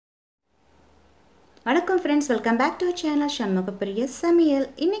வணக்கம் friends, welcome back to channel ஷண்முகப்பிரிய சமையல்.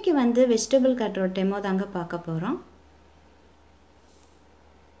 இன்றைக்கி வந்து வெஜிடபிள் கட்டோட டெமோ தாங்க பார்க்க போகிறோம்.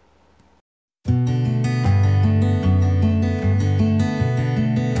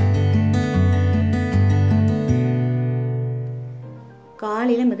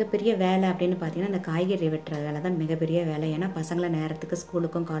 காலையில் மிகப்பெரிய வேலை அப்படின்னு பார்த்தீங்கன்னா இந்த காய்கறி வெட்டுற வேலை தான் மிகப்பெரிய வேலை. ஏன்னா பசங்களை நேரத்துக்கு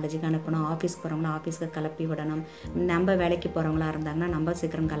ஸ்கூலுக்கும் காலேஜுக்கு அனுப்பணும், ஆஃபீஸ்க்கு போகிறவங்களும் ஆஃபீஸ்க்கு கிளப்பி விடணும், நம்ம வேலைக்கு போகிறவங்களா இருந்தாங்கன்னா நம்ம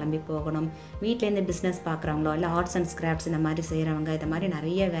சீக்கிரம் கிளம்பி போகணும், வீட்டிலேருந்து பிஸ்னஸ் பார்க்குறவங்களோ இல்லை ஆர்ட்ஸ் அண்ட் ஸ்கிராப்ஸ் இந்த மாதிரி செய்கிறவங்க, இந்த மாதிரி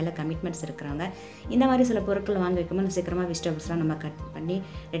நிறைய வேலை கமிட்மெண்ட்ஸ் இருக்கிறவங்க இந்த மாதிரி சில பொருட்கள் வாங்கி வைக்கும்போது சீக்கிரமாக வெஜிடபிள்ஸ்லாம் நம்ம கட் பண்ணி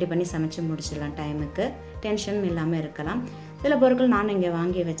ரெடி பண்ணி சமைச்சு முடிச்சிடலாம், டைமுக்கு டென்ஷனும் இல்லாமல் இருக்கலாம். சில பொருட்கள் நான் இங்கே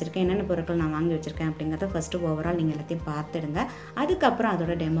வாங்கி வச்சுருக்கேன். என்னென்ன பொருட்கள் நான் வாங்கி வச்சுருக்கேன் அப்படிங்கிறத ஃபஸ்ட்டு ஓவரால் நீங்கள் எல்லாத்தையும் பார்த்துடுங்க. அதுக்கப்புறம்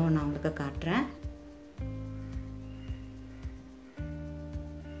அதோட டெமோ நான் உங்களுக்கு காட்டுறேன்.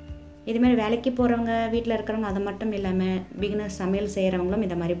 இதுமாதிரி வேலைக்கு போகிறவங்க, வீட்டில் இருக்கிறவங்க அது மட்டும் இல்லாமல் பிகினர் சமையல் செய்கிறவங்களும்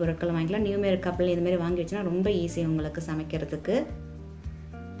இந்த மாதிரி பொருட்கள் வாங்கிக்கலாம். நியூ மேட் கப்பல் இதுமாரி வாங்கி வச்சுன்னா ரொம்ப ஈஸி உங்களுக்கு சமைக்கிறதுக்கு.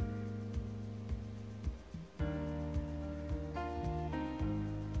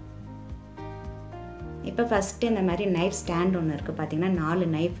 இப்போ ஃபஸ்ட்டு இந்த மாதிரி நைஃப் ஸ்டாண்ட் ஒன்று இருக்குது. பார்த்திங்கன்னா 4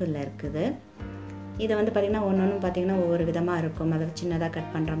 நைஃப் இதில் இருக்குது. இதை வந்து பார்த்திங்கன்னா ஒன்று பார்த்திங்கன்னா ஒவ்வொரு விதமாக இருக்கும். அதை சின்னதாக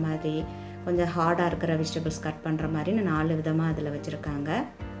கட் பண்ணுற மாதிரி, கொஞ்சம் ஹார்டாக இருக்கிற வெஜிடபிள்ஸ் கட் பண்ணுற மாதிரின்னு 4 விதமாக அதில் வச்சுருக்காங்க.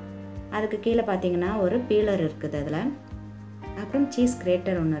 அதுக்கு கீழே பார்த்திங்கன்னா ஒரு பீலர் இருக்குது அதில், அப்புறம் சீஸ்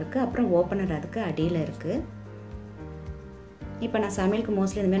கிரேட்டர் ஒன்று இருக்குது, அப்புறம் ஓப்பனர் அதுக்கு அடியில் இருக்குது. இப்போ நான் சமையலுக்கு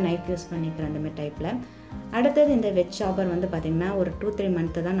மோஸ்ட்லி இந்தமாதிரி நைஃப் யூஸ் பண்ணிக்கிறேன் இந்தமாதிரி டைப்பில். அடுத்தது இந்த வெஜ் சாப்பர் வந்து பார்த்திங்கன்னா ஒரு 2-3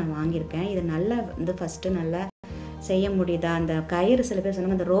 மந்த்து தான் நான் வாங்கியிருக்கேன். இது நல்லா வந்து ஃபஸ்ட்டு நல்லா செய்ய முடியுதா, அந்த கயிறு சில பேர்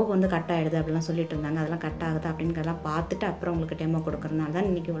சொன்னாங்க அந்த ரோப் வந்து கட் ஆகிடுது அப்படிலாம் சொல்லிட்டு இருந்தாங்க. அதெல்லாம் கட் ஆகுது அப்படிங்கிறதெல்லாம் பார்த்துட்டு அப்புறம் உங்களுக்கு டெமோ கொடுக்குறதுனால தான்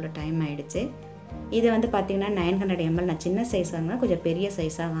இன்றைக்கி இவ்வளோ டைம் ஆகிடுச்சு. இது வந்து பார்த்திங்கன்னா 900 ml. நான் சின்ன சைஸ் வாங்கினா கொஞ்சம் பெரிய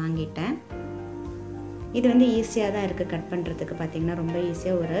சைஸாக வாங்கிட்டேன். இது வந்து ஈஸியாக தான் இருக்குது கட் பண்ணுறதுக்கு. பார்த்திங்கன்னா ரொம்ப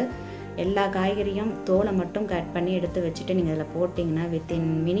ஈஸியாக ஒரு எல்லா காய்கறியும் தோலை மட்டும் கட் பண்ணி எடுத்து வச்சுட்டு நீங்கள் அதில் போட்டிங்கன்னா வித்தின்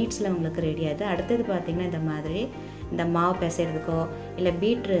மினிட்ஸில் உங்களுக்கு ரெடி ஆகுது. அடுத்தது பார்த்திங்கன்னா இந்த மாதிரி இந்த மாவு பிசைறதுக்கோ இல்லை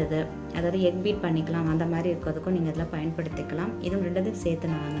பீட்ரு இது, அதாவது எக் பீட் பண்ணிக்கலாம், அந்த மாதிரி இருக்கிறதுக்கும் நீங்கள் இதில் பயன்படுத்திக்கலாம். இதுவும் 2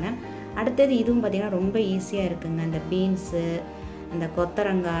 சேர்த்து நான் வாங்கினேன். அடுத்தது இதுவும் பார்த்திங்கன்னா ரொம்ப ஈஸியாக இருக்குங்க. இந்த பீன்ஸு, இந்த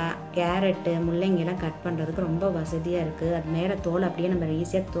கொத்தரங்காய், கேரட்டு, முள்ளங்கிலாம் கட் பண்ணுறதுக்கு ரொம்ப வசதியாக இருக்குது. அது மேலே தோலை அப்படியே நம்ம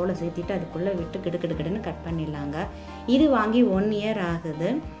ஈஸியாக தோலை சேர்த்திட்டு அதுக்குள்ளே விட்டு கிடுக்கிடுன்னு கட் பண்ணிடலாங்க. இது வாங்கி 1 இயர்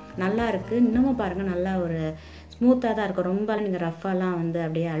ஆகுது. நல்லா இருக்குது. இன்னமும் பாருங்கள் நல்லா ஒரு ஸ்மூத்தாக தான் இருக்கும். ரொம்ப நீங்கள் ரஃபாலாம் வந்து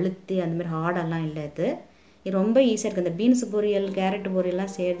அப்படியே அழுத்தி அந்தமாதிரி ஹார்டெல்லாம் இல்லை. இது ரொம்ப ஈஸியாக இருக்குது. இந்த பீன்ஸ் பொரியல், கேரட்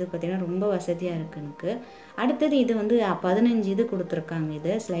பொரியல்லாம் செய்கிறது பார்த்திங்கன்னா ரொம்ப வசதியாக இருக்குது எனக்கு. அடுத்தது இது வந்து 15 இது கொடுத்துருக்காங்க.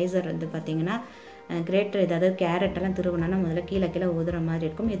 இது ஸ்லைசர் வந்து பார்த்திங்கன்னா கிரேட்டர், இது அதாவது கேரட்டெல்லாம் திருவினா முதல்ல கீழே ஊதுற மாதிரி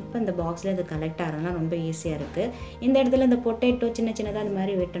இருக்கும். இப்போ இந்த பாக்ஸில் இது கலெக்ட் ஆகிறதுலாம் ரொம்ப ஈஸியாக இருக்குது. இந்த இடத்துல இந்த பொட்டேட்டோ சின்னதாக அது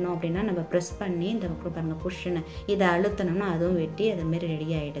மாதிரி வெட்டணும் அப்படின்னா நம்ம ப்ரெஸ் பண்ணி இந்த பாருங்கள் புஷ்ஷுன்னு இதை அழுத்தணும்னா அதுவும் வெட்டி அதுமாரி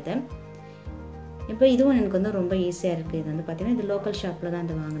ரெடி ஆகிடுது. இப்போ இதுவும் எனக்கு வந்து ரொம்ப ஈஸியாக இருக்குது. இது வந்து பார்த்திங்கன்னா இது லோக்கல் ஷாப்பில் தான்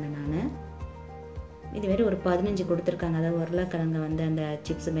இது வாங்கினேன் நான். இதுமாரி ஒரு 15 கொடுத்துருக்காங்க. அதாவது உருளைக்கிழங்கு வந்து அந்த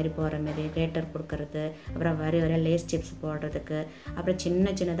சிப்ஸ் மாரி போடுற மாரி கிரேட்டர் கொடுக்கறது, அப்புறம் வர லேஸ் சிப்ஸ் போடுறதுக்கு, அப்புறம்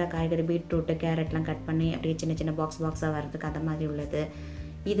சின்னதாக காய்கறி பீட்ரூட்டு கேரட்லாம் கட் பண்ணி அப்படியே சின்ன பாக்ஸாக வர்றதுக்கு அந்த மாதிரி உள்ளது.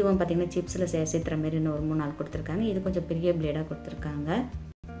 இதுவும் பார்த்திங்கன்னா சிப்ஸில் சேர்த்துற மாரி இன்னும் ஒரு 3-4 கொடுத்துருக்காங்க. இது கொஞ்சம் பெரிய பிளேடாக கொடுத்துருக்காங்க.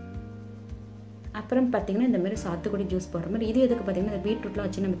 அப்புறம் பார்த்திங்கன்னா இந்தமாரி சாத்துக்குடி ஜூஸ் போடுற மாதிரி. இது எதுக்கு பார்த்திங்கன்னா இந்த பீட்ரூட்லாம்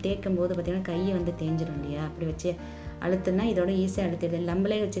வச்சு நம்ம தேய்க்கும் போது பார்த்திங்கன்னா கையை வந்து தேஞ்சிடும் இல்லையா, அப்படி வச்சு அழுத்துனா இதோட ஈஸியாக அழுத்திடுது.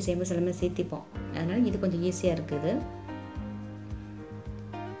 நம்மளே வச்சு செய்யும்போது சிலமே சேர்த்திப்போம், அதனால் இது கொஞ்சம் ஈஸியாக இருக்குது.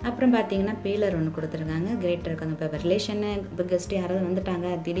 அப்புறம் பார்த்திங்கன்னா பீலர் ஒன்று கொடுத்துருக்காங்க. கிரேட்டருக்கு அந்த இப்போ ரிலேஷன்னு இப்போ கெஸ்ட்டு யாராவது வந்துட்டாங்க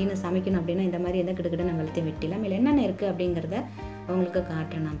திடீர்னு சமைக்கணும் அப்படின்னா இந்த மாதிரி எந்த கிட்டக்கிட்ட நம்ம வளர்த்து வெட்டிலாம். இல்லை என்னென்ன இருக்குது அப்படிங்கிறத உங்களுக்கு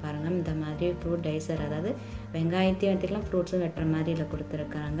காட்டுறேன் நான் பாருங்கள். இந்த மாதிரி ஃப்ரூட் டைசர், அதாவது வெங்காயத்தையும் வெட்டிக்கலாம், ஃப்ரூட்ஸும் வெட்டுற மாதிரி இதில்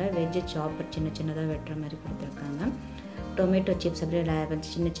கொடுத்துருக்காங்க. வெஜ்ஜு சாப்பர் சின்னதாக வெட்டுற மாதிரி கொடுத்துருக்காங்க. டொமேட்டோ சிப்ஸ்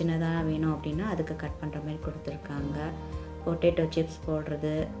அப்படியே சின்னதாக வேணும் அப்படின்னா அதுக்கு கட் பண்ணுற மாதிரி கொடுத்துருக்காங்க. பொட்டேட்டோ சிப்ஸ்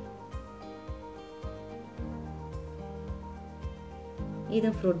போடுறது,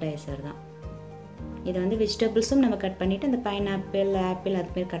 இதுவும் ஃப்ரூட் டைசர் தான். இது வந்து வெஜிடபிள்ஸும் நம்ம கட் பண்ணிவிட்டு அந்த பைனாப்பிள், ஆப்பிள்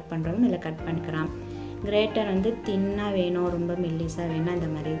அதுமாரி கட் பண்ணுறோம் இதில் கட் பண்ணிக்கலாம். கிரேட்டர் வந்து தின்னாக வேணும், ரொம்ப மெல்லிஸாக வேணும், இந்த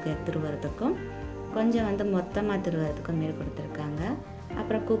மாதிரி திருவுறதுக்கும் கொஞ்சம் வந்து மொத்தமாக திருவுறதுக்கும் மாரி கொடுத்துருக்காங்க.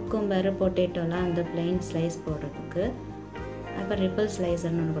 அப்புறம் குக்கும்பர், பொட்டேட்டோலாம் வந்து பிளெயின் ஸ்லைஸ் போடுறதுக்கு. அப்புறம் ரிப்பிள்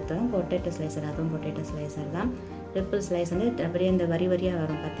ஸ்லைசர்னு ஒன்று கொடுத்தாங்க. பொட்டேட்டோ ஸ்லைசர், அதுவும் பொட்டேட்டோ ஸ்லைசர் தான். ரிப்பிள் ஸ்லைஸ் வந்து அப்படியே இந்த வரியாக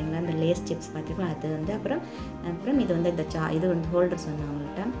வரும் பார்த்திங்களா, இந்த லேஸ் சிப்ஸ் பார்த்திங்களா அது வந்து. அப்புறம் இது வந்து இந்த இது வந்து ஹோல்டர் சொன்னேன்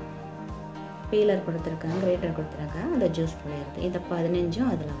அவங்கள்ட்ட. பீலர் கொடுத்துருக்காங்க, கிரேட்டர் கொடுத்துருக்காங்க, அந்த ஜூஸ் புளியறது. இந்த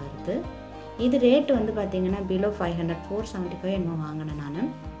 15 அதில் வருது. இது ரேட்டு வந்து பார்த்திங்கன்னா பிலோ 500, 475 என்னமோ வாங்கினேன்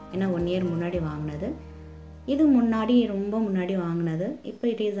நான். ஏன்னா 1 இயர் முன்னாடி வாங்கினது. இது முன்னாடி ரொம்ப முன்னாடி வாங்கினது.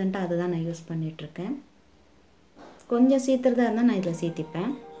 இப்போ ரீசெண்டாக அதுதான் நான் யூஸ் பண்ணிகிட்ருக்கேன். கொஞ்சம் சீத்துறதா இருந்தால் நான் இதில்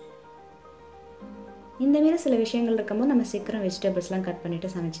சீத்திப்பேன். இந்தமாரி சில விஷயங்கள் இருக்கும்போது நம்ம சீக்கிரம் வெஜிடபிள்ஸ்லாம் கட் பண்ணிவிட்டு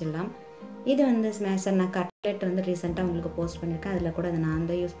சமைச்சிடலாம். இது வந்து ஸ்மேஷர் நான் கட்லெட் வந்து ரீசெண்டாக உங்களுக்கு போஸ்ட் பண்ணியிருக்கேன். அதில் கூட அதை நான்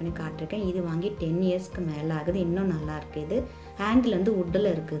தான் யூஸ் பண்ணி காட்டியிருக்கேன். இது வாங்கி 10 இயர்ஸ்க்கு மேலே ஆகுது. இன்னும் நல்லாயிருக்கு. இது ஹேண்டில் வந்து வுட்டில்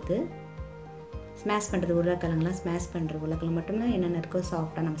இருக்குது. ஸ்மாஷ் பண்ணுறது உருளைக்கிழங்குலாம் ஸ்மாஷ் பண்ணுற உருளைக்கிழங்கு மட்டும்தான் என்னென்ன இருக்கோ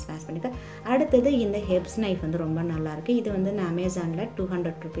சாஃப்டாக நம்ம ஸ்மாஷ் பண்ணிக்க. அடுத்தது இந்த ஹெப்ஸ் நைஃப் வந்து ரொம்ப நல்லாயிருக்கு. இது வந்து நான் அமேசானில்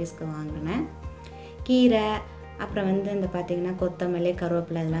 200 ருபீஸ்க்கு வாங்கினேன். கீரை அப்புறம் வந்து இந்த பார்த்திங்கன்னா கொத்தமல்லி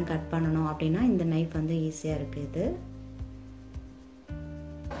கருவேப்பிலை இதெல்லாம் கட் பண்ணணும் அப்படின்னா இந்த நைஃப் வந்து ஈஸியாக இருக்குது.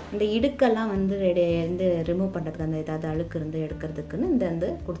 இந்த இடுக்கெல்லாம் வந்து ரிமூவ் பண்ணுறதுக்கு அந்த ஏதாவது அழுக்கு இருந்து எடுக்கிறதுக்குன்னு இந்த வந்து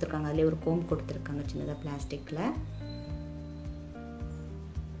கொடுத்துருக்காங்க. அதிலே ஒரு கோம் கொடுத்துருக்காங்க சின்னதாக பிளாஸ்டிக்கில்.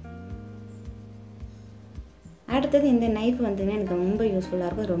 அடுத்தது இந்த நைஃப் வந்துங்க எனக்கு ரொம்ப யூஸ்ஃபுல்லாக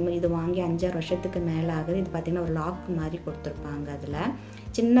இருக்கும். இது வாங்கி 5-6 வருஷத்துக்கு மேலே ஆகுது. இது பார்த்திங்கன்னா ஒரு லாக் மாதிரி கொடுத்துருப்பாங்க. அதில்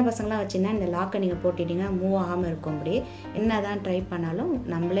சின்ன பசங்களாம் வச்சுன்னா இந்த லாக்கை நீங்கள் போட்டுட்டிங்கன்னா மூவ் ஆகாமல் இருக்கும்படி என்ன தான் ட்ரை பண்ணாலும்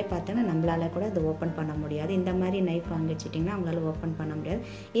நம்மளே பார்த்தோன்னா நம்மளால் கூட அதை ஓப்பன் பண்ண முடியாது. இந்த மாதிரி நைஃப் வாங்கி வச்சுட்டிங்கன்னா அவங்களால ஓப்பன் பண்ண முடியாது.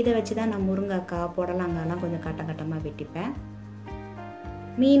 இதை வச்சு தான் நான் முருங்கைக்காய் புடலங்காய்லாம் கொஞ்சம் கட்டமாக வெட்டிப்பேன்.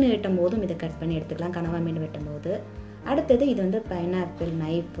 மீன் வெட்டும் போதும் இதை கட் பண்ணி எடுத்துக்கலாம், கனவா மீன் வெட்டும் போது. அடுத்தது இது வந்து பைனாப்பிள்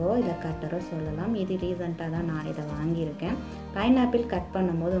நைஃபோ இல்லை கட்டரோ சொல்லலாம். இது ரீசெண்டாக தான் நான் இதை வாங்கியிருக்கேன். பைனாப்பிள் கட்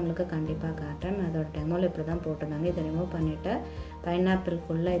பண்ணும்போது உங்களுக்கு கண்டிப்பாக காட்டுறேன். அதோட டெமோவில் இப்படி தான் போட்டிருந்தாங்க. இதை ரிமூவ் பண்ணிவிட்டு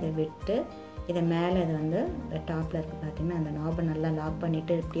பைனாப்பிள்குள்ளே இதை விட்டு இதை மேலே இது வந்து டாப்பில் இருக்குது பார்த்திங்கன்னா அந்த நாபை நல்லா லாக்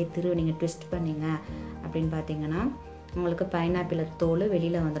பண்ணிவிட்டு இப்படியே நீங்கள் ட்விஸ்ட் பண்ணிங்க அப்படின்னு பார்த்தீங்கன்னா உங்களுக்கு பைனாப்பிள் தோல்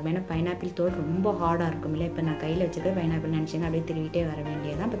வெளியில் வந்துடும். ஏன்னா பைனாப்பிள் தோல் ரொம்ப ஹார்டாக இருக்கும் இல்லை. இப்போ நான் கையில் வச்சுட்டு பைனாப்பிள் நினச்சிங்கன்னா அப்படியே திருவிட்டே வர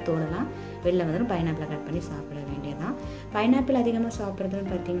வேண்டியதான். இப்போ தோலெல்லாம் வெளில வந்துடும். பைனாப்பிளை கட் பண்ணி சாப்பிட வேண்டியதான். பைனாப்பிள் அதிகமாக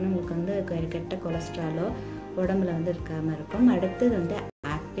சாப்பிட்றதுன்னு பார்த்தீங்கன்னா உங்களுக்கு வந்து கெட்ட கொலஸ்ட்ராலோ உடம்புல வந்து இருக்காமல் இருக்கும். அடுத்தது வந்து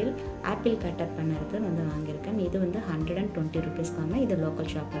ஆப்பிள் கட்டர் பண்ணுறது வந்து வாங்கியிருக்கேன். இது வந்து 120 ருபீஸ்க்கு வாங்கினேன். இது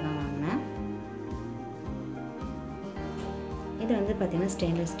லோக்கல் ஷாப்பில் தான் வாங்கினேன். இது வந்து பார்த்திங்கன்னா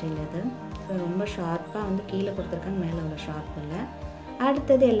ஸ்டெயின்லெஸ் ஸ்டீல். இது ரொம்ப ஷார்ப்பாக வந்து கீழே கொடுத்துருக்காங்க, மேலே அவ்வளோ ஷார்ப் இல்லை.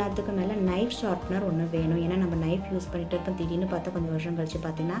 அடுத்தது எல்லாத்துக்கும் மேலே நைஃப் ஷார்ப்னர் ஒன்று வேணும். ஏன்னா நம்ம நைஃப் யூஸ் பண்ணிகிட்டு இருக்கோம். திடீர்னு பார்த்தா கொஞ்சம் வருஷம் கழிச்சு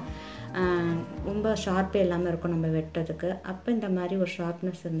பார்த்திங்கன்னா ரொம்ப ஷார்ப்பே இல்லாமல் இருக்கும் நம்ம வெட்டுறதுக்கு. அப்போ இந்த மாதிரி ஒரு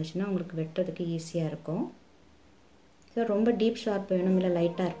ஷார்ப்னஸ் இருந்துச்சுன்னா உங்களுக்கு வெட்டுறதுக்கு ஈஸியாக இருக்கும். ஸோ ரொம்ப டீப் ஷார்ப் வேணும் இல்லை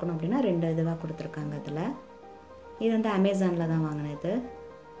லைட்டாக இருக்கணும் அப்படின்னா 2 இதுவாக கொடுத்துருக்காங்க. அதில் இது வந்து அமேசானில் தான் வாங்கினது.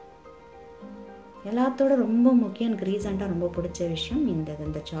 எல்லாத்தோட ரொம்ப முக்கியம் எனக்கு ரீசெண்டாக ரொம்ப பிடிச்ச விஷயம்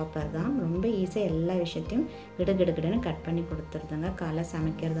இந்த சாப்பர் தான். ரொம்ப ஈஸியாக எல்லா விஷயத்தையும் கிடுன்னு கட் பண்ணி கொடுத்துருதுங்க. காலை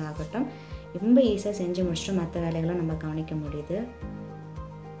சமைக்கிறது ஆகட்டும் ரொம்ப ஈஸியாக செஞ்சு முடிச்சுட்டு மற்ற வேலைகளும் நம்ம கவனிக்க முடியுது.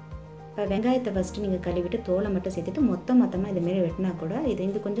 இப்போ வெங்காயத்தை ஃபஸ்ட்டு நீங்கள் கழுவிட்டு தோலை மட்டும் சேர்த்துட்டு மொத்தமாக இதுமாரி வெட்டினா கூட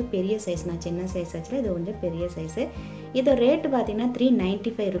இது கொஞ்சம் பெரிய சைஸ். நான் சின்ன சைஸ் ஆச்சுல, இது கொஞ்சம் பெரிய சைஸு. இதோட ரேட்டு பார்த்திங்கன்னா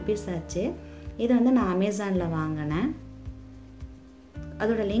 395 ருபீஸ் ஆச்சு. இது வந்து நான் அமேசானில் வாங்கினேன்.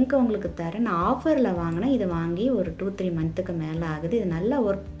 அதோட லிங்க் உங்களுக்கு தரேன். நான் ஆஃபரில் வாங்கினேன். இதை வாங்கி ஒரு 2-3 மந்த்துக்கு மேலே ஆகுது. இது நல்லா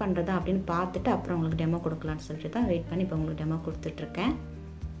ஒர்க் பண்ணுறதா அப்படின்னு பார்த்துட்டு அப்புறம் உங்களுக்கு டெமோ கொடுக்கலான்னு சொல்லிட்டு தான் வெயிட் பண்ணி இப்போ உங்களுக்கு டெமோ கொடுத்துட்ருக்கேன்.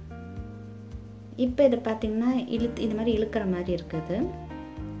 இப்போ இதை பார்த்திங்கன்னா இது மாதிரி இழுக்கிற மாதிரி இருக்குது.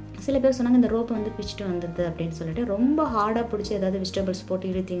 சில பேர் சொன்னாங்க இந்த ரோப்பை வந்து பிச்சுட்டு வந்துடுது அப்படின்னு சொல்லிட்டு. ரொம்ப ஹார்டாக பிடிச்சி ஏதாவது வெஜிடபிள்ஸ் போட்டு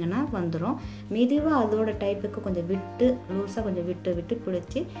இழுத்திங்கன்னா வந்துடும். மெதுவாக அதோட டைப்புக்கு கொஞ்சம் விட்டு லூஸாக கொஞ்சம் விட்டு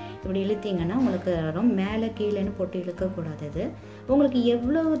பிடிச்சி இப்படி இழுத்திங்கன்னா உங்களுக்கு ரொம்ப மேலே கீழேன்னு போட்டு இழுக்கக்கூடாது. இது உங்களுக்கு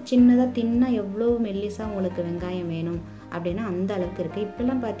எவ்வளோ சின்னதாக தின்னாக எவ்வளோ மெல்லிஸாக உங்களுக்கு வெங்காயம் வேணும் அப்படின்னா அந்த அளவுக்கு இருக்குது.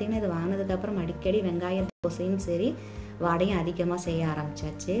 இப்போல்லாம் பார்த்தீங்கன்னா இது வாங்கினதுக்கப்புறம் அடிக்கடி வெங்காயம் தோசையும் சரி வடையும் அதிகமாக செய்ய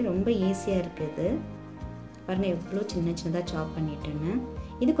ஆரம்பித்தாச்சு. ரொம்ப ஈஸியாக இருக்குது. பாருங்கள் எவ்வளோ சின்னதாக சாப் பண்ணிட்டேன்னு.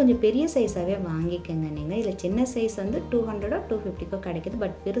 இது கொஞ்சம் பெரிய சைஸாகவே வாங்கிக்கோங்க நீங்கள். இதில் சின்ன சைஸ் வந்து 200 250 கிடைக்குது.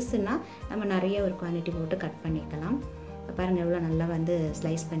 பட் பெருசுன்னா நம்ம நிறைய ஒரு குவான்டிட்டி போட்டு கட் பண்ணிக்கலாம். பாருங்கள் எவ்வளோ நல்லா வந்து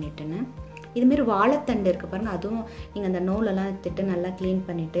ஸ்லைஸ் பண்ணிட்டேன்னு. இதுமாரி வாழைத்தண்டு இருக்குது பாருங்கள். அதுவும் நீங்கள் அந்த நூலெல்லாம் எடுத்துட்டு நல்லா க்ளீன்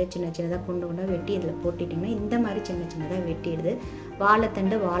பண்ணிவிட்டு சின்னதாக குண்டாக வெட்டி இதில் போட்டுட்டிங்கன்னா இந்த மாதிரி சின்னதாக வெட்டிடுது.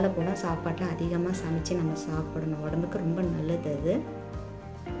 வாழைத்தண்டு வாழைப்பழம் சாப்பாட்டில் அதிகமாக சமைச்சு நம்ம சாப்பிடணும். உடம்புக்கு ரொம்ப நல்லது அது.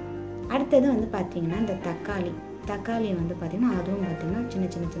 அடுத்தது வந்து பார்த்திங்கன்னா இந்த தக்காளி வந்து பார்த்திங்கன்னா அதுவும் பார்த்திங்கன்னா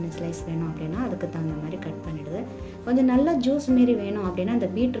சின்ன ஸ்லைஸ் வேணும் அப்படின்னா அதுக்கு தகுந்த மாதிரி கட் பண்ணிவிடுது. கொஞ்சம் நல்லா ஜூஸ் மாரி வேணும் அப்படின்னா அந்த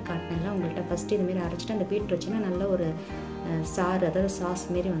பீட்ரு காட்டினெல்லாம் உங்கள்கிட்ட ஃபஸ்ட்டு இதுமாரி அரைச்சிட்டு அந்த பீட்ரு வச்சிங்கன்னா நல்ல ஒரு சாறு அதாவது சாஸ்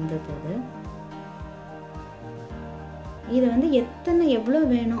மாரி வந்தது அது. இதை வந்து எவ்வளோ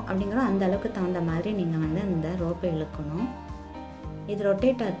வேணும் அப்படிங்கிறோ அந்த அளவுக்கு தகுந்த மாதிரி நீங்கள் வந்து இந்த ரோப்பை இழுக்கணும். இது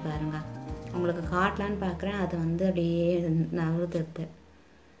ரொட்டேட்டர் பாருங்கள், உங்களுக்கு காட்டலான்னு பார்க்குறேன். அது வந்து அப்படியே நவருது.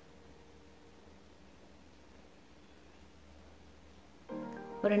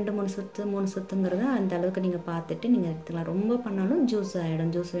 ஒரு 2-3 சுத்துங்கிறது அந்த அளவுக்கு நீங்கள் பார்த்துட்டு நீங்கள் எடுத்துக்கலாம். ரொம்ப பண்ணாலும் ஜூஸ்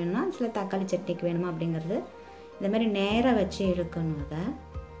ஆகிடும். ஜூஸ் வேணும்னா சில தக்காளி சட்னிக்கு வேணுமா அப்படிங்கிறது இந்த மாதிரி நேராக வச்சு இழுக்கணும். அதை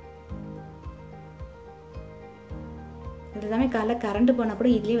எல்லாமே காலைல கரண்ட் போனால் கூட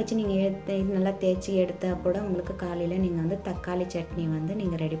இதுலேயே வச்சு நீங்கள் இது நல்லா தேய்ச்சி எடுத்தால் கூட உங்களுக்கு காலையில் நீங்கள் வந்து தக்காளி சட்னி வந்து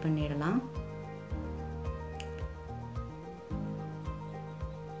நீங்கள் ரெடி பண்ணிடலாம்.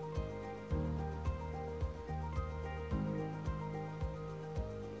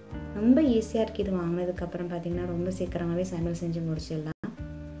 ரொம்ப ஈஸியாக இருக்குது. இது வாங்கினதுக்கப்புறம் பார்த்திங்கன்னா ரொம்ப சீக்கிரமாகவே சமையல் செஞ்சு முடிச்சிடலாம்.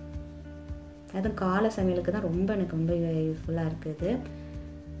 அதுவும் காலை சமையலுக்கு தான் எனக்கு ரொம்ப யூஸ்ஃபுல்லாக இருக்குது.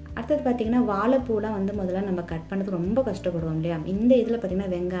 அடுத்தது பார்த்திங்கன்னா வாழைப்பூலாம் முதல்ல நம்ம கட் பண்ணுறதுக்கு ரொம்ப கஷ்டப்படுவோம் இல்லையா. இந்த இதில்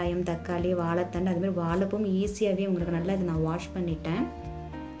பார்த்திங்கன்னா வெங்காயம், தக்காளி, வாழைத்தண்டு அதுமாதிரி வாழைப்பூவும் ஈஸியாகவே உங்களுக்கு நல்லா இதை நான் வாஷ் பண்ணிட்டேன்.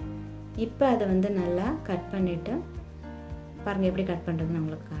 இப்போ அதை நல்லா கட் பண்ணிவிட்டு பாருங்கள் எப்படி கட் பண்ணுறதுன்னு நான்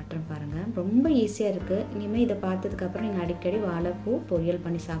உங்களுக்கு காட்டுறேன் பாருங்கள். ரொம்ப ஈஸியாக இருக்குது. இனிமேல் இதை பார்த்ததுக்கப்புறம் நீங்கள் அடிக்கடி வாழைப்பூ பொரியல்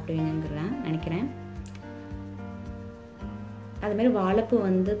பண்ணி சாப்பிடுவீங்கங்கிறேன் நினைக்கிறேன். அதுமாரி வாழைப்பூ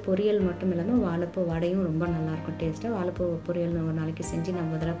பொரியல் மட்டும் இல்லாமல் வாழைப்பூ வடையும் ரொம்ப நல்லாயிருக்கும் டேஸ்ட்டாக. வாழைப்பூ பொரியல் ஒரு நாளைக்கு செஞ்சு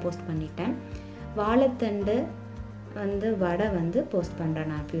நான் முதல்ல போஸ்ட் பண்ணிட்டேன். வாழைத்தண்டு வடை போஸ்ட்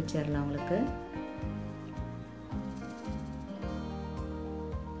பண்ணுறேன் நான் ஃப்யூச்சரில் உங்களுக்கு.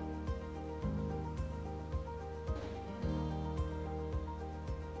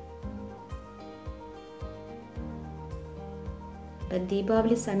 இப்போ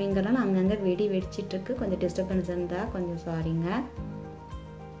தீபாவளி சமயங்கிறனால அங்கங்கே வெடி வெடிச்சிட்ருக்கு. கொஞ்சம் டிஸ்டர்பன்ஸ் இருந்தால் கொஞ்சம் சாரிங்க.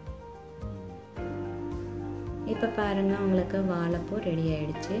 இப்போ பாருங்கள் உங்களுக்கு வாழைப்பூ ரெடி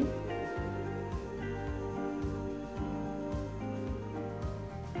ஆயிடுச்சு.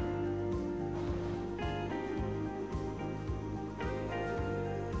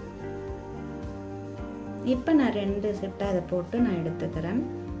 இப்போ நான் 2 செட்டாக அதை போட்டு நான் எடுத்துக்கிறேன்.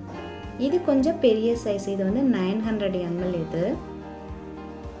 இது கொஞ்சம் பெரிய சைஸ். இது 900 ml இது.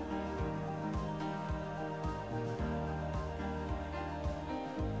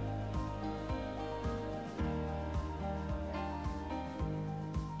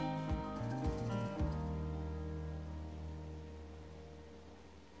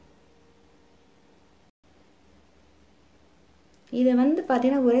 இது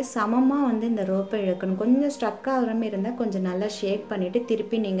பார்த்தீங்கன்னா ஒரே சமமாக இந்த ரோப்பை இழுக்கணும். கொஞ்சம் ஸ்ட்ரக் ஆகிற மாதிரி இருந்தால் கொஞ்சம் நல்லா ஷேக் பண்ணிவிட்டு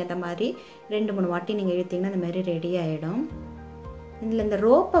திருப்பி நீங்கள் இந்த மாதிரி 2-3 வாட்டி நீங்கள் இழுத்திங்கன்னா இந்த மாதிரி ரெடி ஆகிடும். இதில் இந்த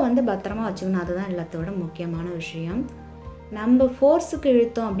ரோப்பை பத்திரமா வச்சுக்கணும். அதுதான் எல்லாத்தோட முக்கியமான விஷயம். நம்ம ஃபோர்ஸுக்கு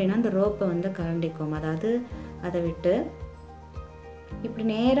இழுத்தோம் அப்படின்னா அந்த ரோப்பை கலண்டிக்கும். அதாவது அதை விட்டு இப்படி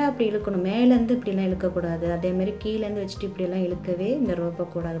நேராக அப்படி இழுக்கணும். மேலேருந்து இப்படிலாம் இழுக்கக்கூடாது. அதேமாரி கீழேருந்து வச்சுட்டு இப்படிலாம் இழுக்கவே இந்த ரோப்பை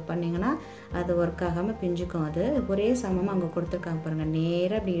கூடாது. பண்ணிங்கன்னா அது ஒர்க் ஆகாமல் பிஞ்சுக்கும். அது ஒரே சமமாக அங்கே கொடுத்துருக்காங்க பாருங்கள்.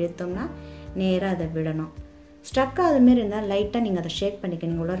 நேராக அப்படி இழுத்தோம்னா நேராக அதை விடணும். ஸ்ட்ரக் ஆகுதுமாரி இருந்தால் லைட்டாக நீங்கள் அதை ஷேக்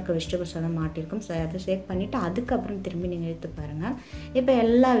பண்ணிக்க. நீங்கள் உள்ள இருக்க வெஜிடபிள்ஸ் எல்லாம் மாட்டிருக்கும். அதை ஷேக் பண்ணிவிட்டு அதுக்கப்புறம் திரும்பி நீங்கள் இழுத்து பாருங்கள். இப்போ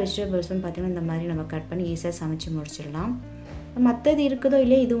எல்லா வெஜிடபிள்ஸும் பார்த்திங்கன்னா இந்த மாதிரி நம்ம கட் பண்ணி ஈஸியாக சமைச்சு முடிச்சிடலாம். மற்றது இருக்குதோ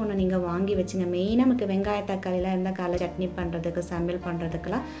இல்லையோ இது ஒன்று நீங்கள் வாங்கி வச்சுங்க. மெயினாக நமக்கு வெங்காய தக்காளிலாம் இருந்தால் காலை சட்னி பண்ணுறதுக்கு சமையல்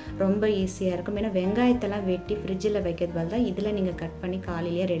பண்ணுறதுக்கெல்லாம் ரொம்ப ஈஸியாக இருக்கும். ஏன்னா வெங்காயத்தெல்லாம் வெட்டி ஃப்ரிட்ஜில் வைக்கிறது பதில் தான் இதில் நீங்கள் கட் பண்ணி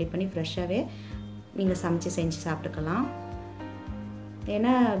காலையிலேயே ரெடி பண்ணி ஃப்ரெஷ்ஷாகவே நீங்கள் சமைச்சு செஞ்சு சாப்பிட்டுக்கலாம்.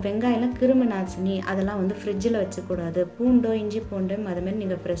 ஏன்னா வெங்காயம்லாம் கிருமி நாசினி அதெல்லாம் ஃப்ரிட்ஜில் வச்சுக்கூடாது. பூண்டோ இஞ்சி பூண்டும் அதுமாரி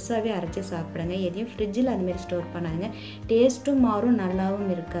நீங்கள் ஃப்ரெஷ்ஷாகவே அரைச்சி சாப்பிடுங்க. எதையும் ஃப்ரிட்ஜில் அதுமாரி ஸ்டோர் பண்ணாங்க. டேஸ்ட்டும் மாறும், நல்லாவும்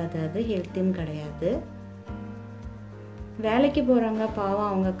இருக்காது. அது ஹெல்த்தியும் கிடையாது. வேலைக்கு போகிறவங்க பாவம்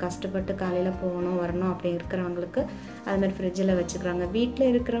அவங்க கஷ்டப்பட்டு காலையில் போகணும் வரணும் அப்படி இருக்கிறவங்களுக்கு அதுமாதிரி ஃப்ரிட்ஜில் வச்சுக்கிறாங்க. வீட்டில்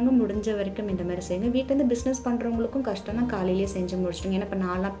இருக்கிறவங்க முடிஞ்ச வரைக்கும் இந்த மாதிரி செய்யுங்க. வீட்டிலேருந்து பிஸ்னஸ் பண்ணுறவங்களுக்கும் கஷ்டம்னா காலையிலேயே செஞ்சு முடிச்சிடுங்க. ஏன்னா இப்போ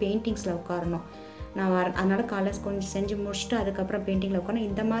நான்லாம் பெயிண்டிங்ஸில் உட்காரணும். நான் அதனால் காலேஜ் கொஞ்சம் செஞ்சு முடிச்சுட்டு அதுக்கப்புறம் பெயிண்டிங்கில் உட்காரணும்.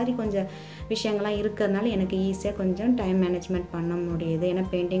 இந்த மாதிரி கொஞ்சம் விஷயங்கள்லாம் இருக்கிறதுனால எனக்கு ஈஸியாக கொஞ்சம் டைம் மேனேஜ்மெண்ட் பண்ண முடியுது. ஏன்னா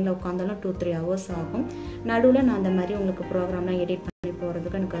பெயிண்டிங்கில் உட்காந்தாலும் 2-3 hours ஆகும். நடுவில் நான் அந்த மாதிரி உங்களுக்கு ப்ரோக்ராம்லாம் எடிட் பண்ணி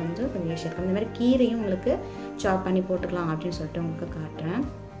போகிறதுக்கு எனக்கு கொஞ்சம் ஈஸியாக இருக்கும். இந்த மாதிரி கீரையும் உங்களுக்கு சாப் பண்ணி போட்டுக்கலாம் அப்படின்னு சொல்லிட்டு உங்களுக்கு காட்டுறேன்.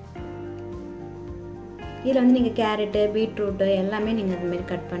 இதில் நீங்கள் கேரட்டு பீட்ரூட்டு எல்லாமே நீங்கள் அதுமாரி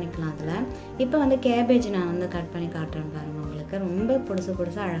கட் பண்ணிக்கலாம். அதில் இப்போ கேபேஜ் நான் கட் பண்ணி காட்டுறேன் பாருங்கள். உங்களுக்கு ரொம்ப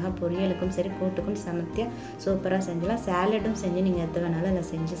பொடுசாக அழகாக பொரியலுக்கும் சரி கூட்டுக்கும் சமத்தியாக சூப்பராக செஞ்சலாம். சாலடும் செஞ்சு நீங்கள் எது வேணாலும் அதை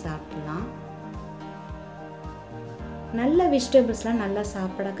செஞ்சு சாப்பிட்லாம். நல்ல வெஜிடபிள்ஸ்லாம் நல்லா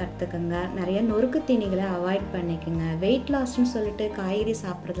சாப்பிட கற்றுக்குங்க. நிறைய நொறுக்கு தீனிகளை அவாய்ட் பண்ணிக்கோங்க. வெயிட் லாஸ்ன்னு சொல்லிட்டு காய்கறி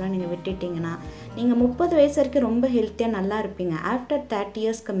சாப்பிட்றதுலாம் நீங்கள் விட்டுட்டிங்கன்னா நீங்கள் 30 வயசு வரைக்கும் ரொம்ப ஹெல்த்தியாக நல்லா இருப்பீங்க. ஆஃப்டர் 30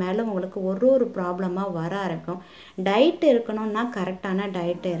 yearsக்கு மேலே உங்களுக்கு ஒரு ப்ராப்ளமாக வர ஆரம்பிக்கும். டயட் இருக்கணும்னா கரெக்டான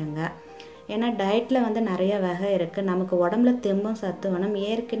டயட்டு இருங்க. ஏன்னா டயட்டில் நிறைய வகை இருக்குது. நமக்கு உடம்புல தெம்பும் சத்து வேணும்.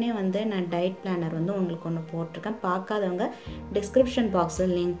 ஏற்கனவே நான் டயட் பிளானர் உங்களுக்கு ஒன்று போட்டிருக்கேன். பார்க்காதவங்க டிஸ்கிரிப்ஷன்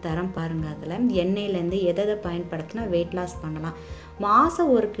பாக்ஸில் லிங்க் தரேன் பாருங்கள். அதில் எண்ணெயிலேருந்து எதை பயன்படுத்தினா வெயிட் லாஸ் பண்ணலாம்.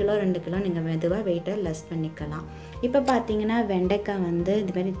 மாதம் 1 கிலோ 2 கிலோ நீங்கள் மெதுவாக வெயிட்டை லெஸ் பண்ணிக்கலாம். இப்போ பார்த்தீங்கன்னா வெண்டைக்காய்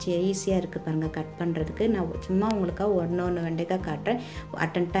இதுமாதிரி ஈஸியாக இருக்குது பாருங்கள் கட் பண்ணுறதுக்கு. நான் சும்மா உங்களுக்காக ஒன்று வெண்டைக்காய் காட்டுறேன்.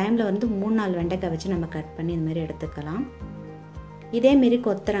 அட்டன் டைமில் 3-4 வெண்டைக்காய் வச்சு நம்ம கட் பண்ணி இதுமாதிரி எடுத்துக்கலாம். இதேமாரி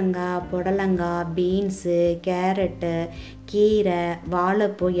கொத்தரங்காய், புடலங்காய், பீன்ஸு, கேரட்டு, கீரை,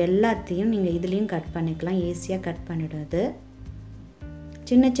 வாழைப்பூ எல்லாத்தையும் நீங்கள் இதுலேயும் கட் பண்ணிக்கலாம். ஈஸியாக கட் பண்ணிடுது.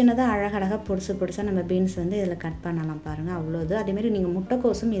 சின்ன சின்னதாக அழகழகாக பொடுசாக நம்ம பீன்ஸ் வந்து இதில் கட் பண்ணலாம் பாருங்கள், அவ்வளோது. அதேமாதிரி நீங்கள்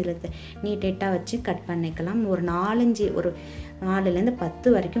முட்டைக்கோசும் இதில் நீட்டாக வச்சு கட் பண்ணிக்கலாம். ஒரு 4லேருந்து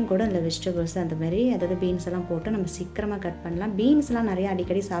 10 வரைக்கும் கூட இந்த வெஜிடபிள்ஸ் அந்த மாதிரி அதாவது பீன்ஸ் எல்லாம் போட்டு நம்ம சீக்கிரமாக கட் பண்ணலாம். பீன்ஸ்லாம் நிறைய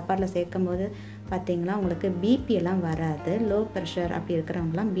அடிக்கடி சாப்பாட்டில் சேர்க்கும் போது பார்த்திங்களா உங்களுக்கு பிபி எல்லாம் வராது. லோ ப்ரெஷர் அப்படி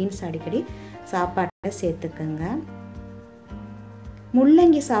இருக்கிறவங்களாம் பீன்ஸ் அடிக்கடி சாப்பாட்டில் சேர்த்துக்குங்க.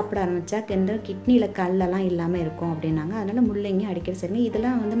 முள்ளங்கி சாப்பிட ஆரம்பித்தா இந்த கிட்னியில் கல்லெல்லாம் இல்லாமல் இருக்கும் அப்படின்னாங்க. அதனால் முள்ளங்கி அடிக்கடி சேருங்க.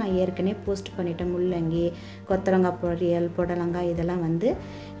 இதெல்லாம் வந்து நான் ஏற்கனவே போஸ்ட் பண்ணிட்டேன். முள்ளங்கி, கொத்தரங்காய் பொரியல், புடலங்காய் இதெல்லாம் வந்து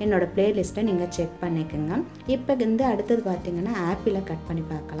என்னோடய ப்ளேலிஸ்ட்டை நீங்கள் செக் பண்ணிக்கோங்க. இப்போ வந்து அடுத்தது பார்த்திங்கன்னா ஆப்பிளை கட் பண்ணி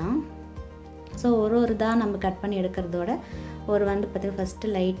பார்க்கலாம். ஸோ ஒரு தான் நம்ம கட் பண்ணி எடுக்கிறதோட ஒரு வந்து பார்த்திங்கன்னா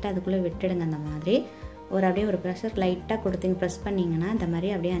ஃபஸ்ட்டு லைட்டாக அதுக்குள்ளே விட்டுடுங்க. அந்த மாதிரி அப்படியே ஒரு ப்ரெஷர் லைட்டாக கொடுத்தீங்க, ப்ரெஸ் பண்ணிங்கன்னா இந்த மாதிரி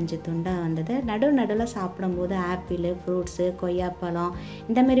அப்படியே 5 துண்டாக வந்தது. நடுவில் சாப்பிடும்போது ஆப்பிள், ஃப்ரூட்ஸு, கொய்யாப்பழம்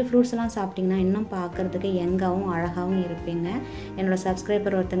இந்தமாரி ஃப்ரூட்ஸ்லாம் சாப்பிட்டிங்கன்னா இன்னும் பார்க்குறதுக்கு யங்காகவும் அழகாகவும் இருப்பீங்க. என்னோடய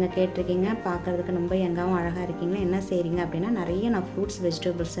சப்ஸ்கிரைபர் ஒருத்தங்க கேட்டிருக்கீங்க, பார்க்குறதுக்கு ரொம்ப யங்காகவும் அழகாக இருக்கீங்க, என்ன செய்கிறீங்க அப்படின்னா நிறைய நான் ஃப்ரூட்ஸ்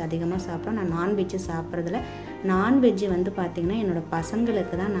வெஜிடபிள்ஸ் அதிகமாக சாப்பிட்றேன். நான் நான்வெஜ்ஜு சாப்பிட்றதில்ல. நான்வெஜ்ஜு வந்து பார்த்திங்கன்னா என்னோடய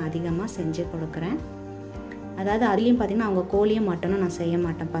பசங்களுக்கு தான் நான் அதிகமாக செஞ்சு கொடுக்குறேன். அதாவது அதுலேயும் பார்த்திங்கன்னா அவங்க கோழியும் மட்டனும் நான் செய்ய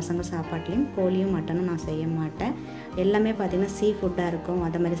மாட்டேன். பசங்க சாப்பாட்லேயும் கோழியும் மட்டனும் நான் செய்ய மாட்டேன். எல்லாமே பார்த்திங்கன்னா சீ ஃபுட்டாக இருக்கும்.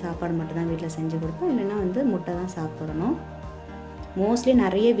 அதை மாதிரி சாப்பாடு மட்டும் தான் வீட்டில் செஞ்சு கொடுப்பேன். இல்லைன்னா வந்து முட்டை தான் சாப்பிடணும். மோஸ்ட்லி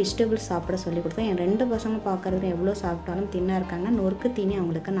நிறைய வெஜிடபிள்ஸ் சாப்பிட சொல்லி கொடுத்தேன். என் 2 பசங்க பார்க்குறதுக்கு எவ்வளோ சாப்பிட்டாலும் தின்னா இருக்காங்க. நொறுக்கு தீனி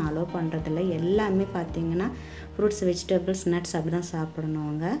அவங்களுக்கு நான் அலோவ் பண்ணுறதில்ல. எல்லாமே பார்த்திங்கன்னா ஃப்ரூட்ஸ், வெஜிடபிள்ஸ், நட்ஸ் அப்படி தான் சாப்பிடணும்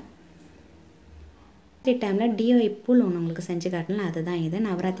அவங்க. டைமில் டிஐ பூல் ஒன்று உங்களுக்கு செஞ்சு காட்டலாம். அதுதான் இது.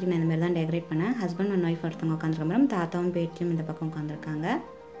 நவராத்திரி நான் இந்த மாதிரி தான் டெக்கரேட் பண்ணேன். ஹஸ்பண்ட் அண்ட் ஒய்ஃப் ஒருத்தவங்க உட்காந்துருக்க, தாத்தாவும் பேட்டியும் இந்த பக்கம் உட்காந்துருக்காங்க.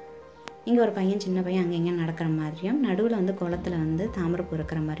 இங்கே ஒரு பையன், சின்ன பையன் அங்கே இங்கே நடக்கிற மாதிரியும், நடுவில் வந்து குளத்தில் வந்து தாமரைப்பூ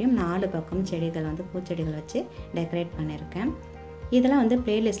இருக்கிற மாதிரியும் 4 பக்கம் செடிகள் வந்து பூச்செடிகள் வச்சு டெக்கரேட் பண்ணியிருக்கேன். இதெல்லாம் வந்து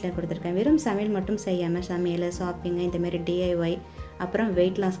ப்ளேலிஸ்ட்டில் கொடுத்துருக்கேன். வெறும் சமையல் மட்டும் செய்யாமல் சமையல், ஷாப்பிங்கு, இந்தமாரி டிஐஒய், அப்புறம்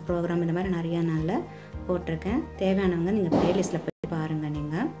வெயிட் லாஸ் ப்ரோக்ராம் இந்த மாதிரி நிறையா நாளில் போட்டிருக்கேன். தேவையானவங்க நீங்கள் ப்ளேலிஸ்ட்டில் போய் பாருங்கள்.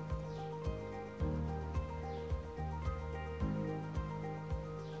 நீங்கள்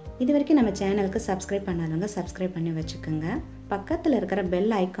இது வரைக்கும் நம்ம சேனலுக்கு சப்ஸ்கிரைப் பண்ணாதவங்க சப்ஸ்கிரைப் பண்ணி வச்சுக்கோங்க. பக்கத்தில் இருக்கிற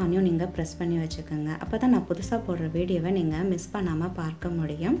பெல் ஐக்கானையும் நீங்கள் ப்ரெஸ் பண்ணி வச்சுக்கோங்க. அப்போ தான் நான் புதுசாக போடுற வீடியோவை நீங்கள் மிஸ் பண்ணாமல் பார்க்க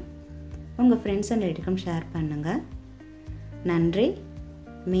முடியும். உங்கள் ஃப்ரெண்ட்ஸ் அண்ட் ரிலேட்டிவ்க்கும் ஷேர் பண்ணுங்கள். நன்றி.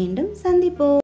 மீண்டும் சந்திப்போம்.